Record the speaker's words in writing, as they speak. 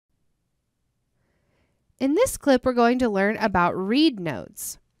In this clip, we're going to learn about read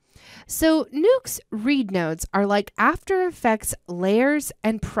nodes. So Nuke's read nodes are like After Effects layers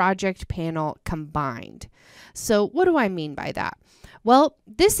and project panel combined. So what do I mean by that? Well,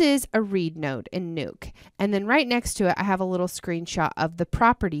 this is a read node in Nuke, and then right next to it I have a little screenshot of the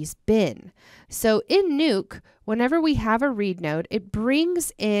properties bin. So in Nuke, whenever we have a read node, it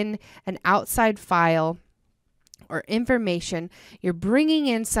brings in an outside file or information. You're bringing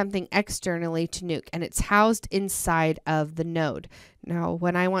in something externally to Nuke, and it's housed inside of the node. Now,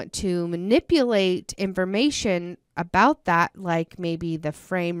 when I want to manipulate information about that, like maybe the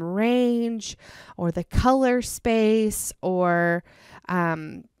frame range or the color space or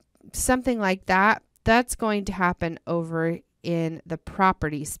something like that, that's going to happen over in the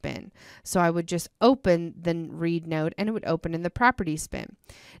properties bin. So I would just open the read node and it would open in the properties bin.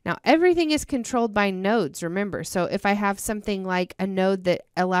 Now everything is controlled by nodes, remember. So if I have something like a node that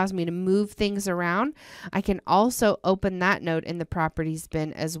allows me to move things around, I can also open that node in the properties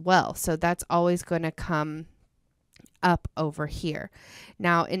bin as well. So that's always going to come up over here.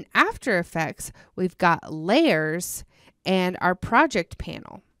 Now in After Effects, we've got layers and our project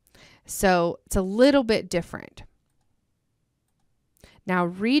panel. So it's a little bit different. Now,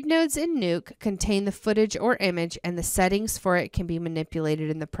 read nodes in Nuke contain the footage or image, and the settings for it can be manipulated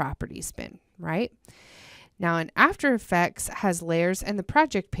in the properties bin, right? Now, in After Effects has layers and the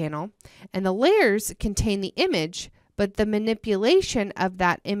project panel, and the layers contain the image, but the manipulation of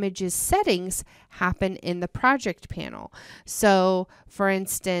that image's settings happen in the project panel. So, for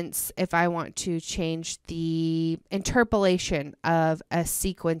instance, if I want to change the interpolation of a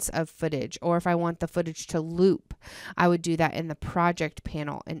sequence of footage, or if I want the footage to loop, I would do that in the project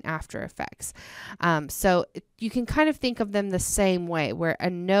panel in After Effects. So you can kind of think of them the same way, where a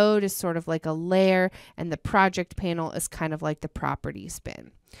node is sort of like a layer and the project panel is kind of like the properties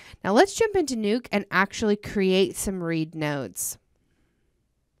bin. Now let's jump into Nuke and actually create some read nodes.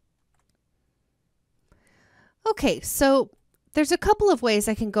 Okay, so there's a couple of ways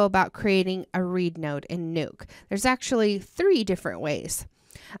I can go about creating a read node in Nuke. There's actually 3 different ways.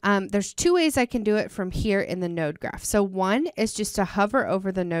 There's 2 ways I can do it from here in the node graph. So one is just to hover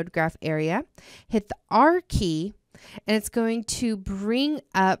over the node graph area, hit the R key, and it's going to bring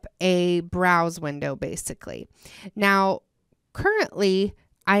up a browse window basically. Now, currently,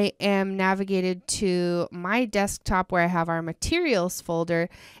 I am navigated to my desktop where I have our materials folder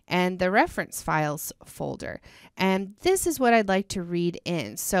and the reference files folder. And this is what I'd like to read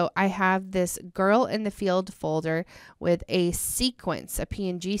in. So I have this girl in the field folder with a sequence, a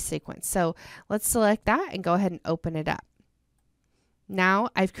PNG sequence. So let's select that and go ahead and open it up. Now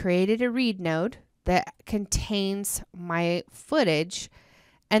I've created a read node that contains my footage,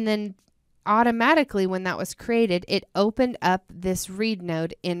 and then automatically when that was created, it opened up this read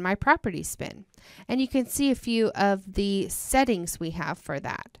node in my properties bin. And you can see a few of the settings we have for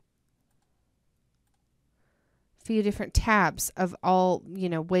that. A few different tabs of all,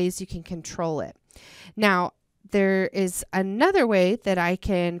 ways you can control it. Now, there is another way that I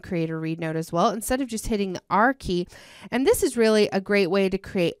can create a read node as well, instead of just hitting the R key. And this is really a great way to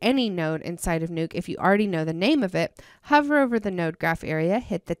create any node inside of Nuke. If you already know the name of it, hover over the node graph area,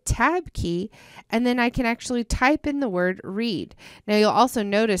 hit the tab key, and then I can actually type in the word read. Now you'll also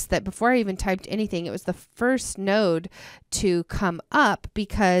notice that before I even typed anything, it was the first node to come up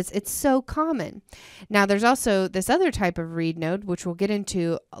because it's so common. Now there's also this other type of read node, which we'll get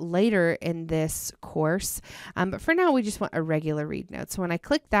into later in this course. But for now, we just want a regular read node. So when I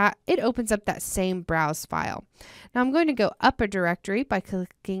click that, it opens up that same browse file. Now I'm going to go up a directory by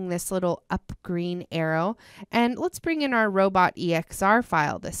clicking this little up green arrow. And let's bring in our robot.exr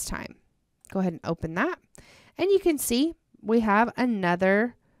file this time. Go ahead and open that. And you can see we have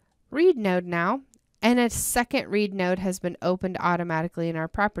another read node now. And a second read node has been opened automatically in our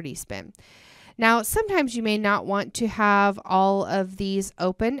properties bin. Now, sometimes you may not want to have all of these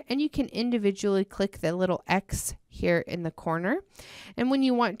open, and you can individually click the little X here in the corner. And when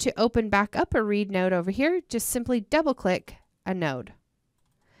you want to open back up a read node over here, just simply double click a node.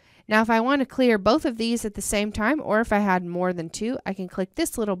 Now, if I want to clear both of these at the same time, or if I had more than 2, I can click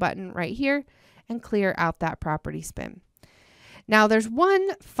this little button right here and clear out that properties bin. Now, there's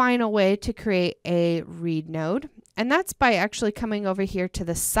one final way to create a read node, and that's by actually coming over here to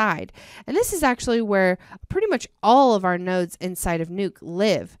the side. And this is actually where pretty much all of our nodes inside of Nuke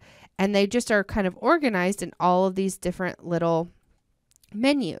live, and they just are kind of organized in all of these different little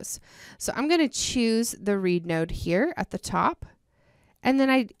menus. So I'm going to choose the read node here at the top, And then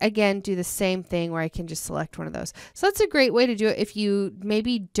I, again, do the same thing where I can just select one of those. So that's a great way to do it if you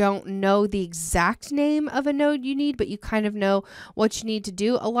maybe don't know the exact name of a node you need, but you kind of know what you need to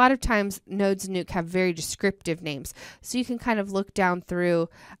do. A lot of times nodes in Nuke have very descriptive names. So you can kind of look down through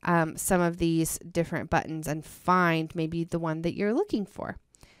some of these different buttons and find maybe the one that you're looking for.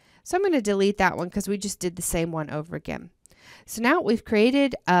 So I'm going to delete that one because we just did the same one over again. So now we've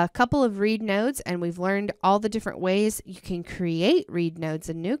created a couple of read nodes and we've learned all the different ways you can create read nodes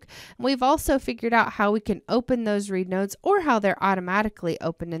in Nuke. And we've also figured out how we can open those read nodes or how they're automatically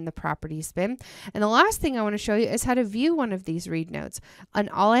opened in the properties bin. And the last thing I want to show you is how to view one of these read nodes. And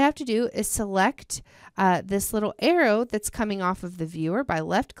all I have to do is select this little arrow that's coming off of the viewer by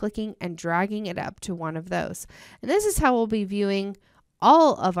left clicking and dragging it up to one of those. And this is how we'll be viewing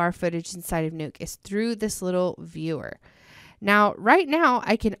all of our footage inside of Nuke, is through this little viewer. Now, right now,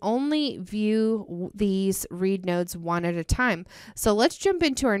 I can only view these read nodes one at a time. So let's jump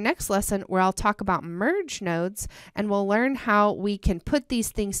into our next lesson where I'll talk about merge nodes, and we'll learn how we can put these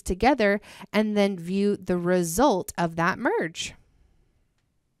things together and then view the result of that merge.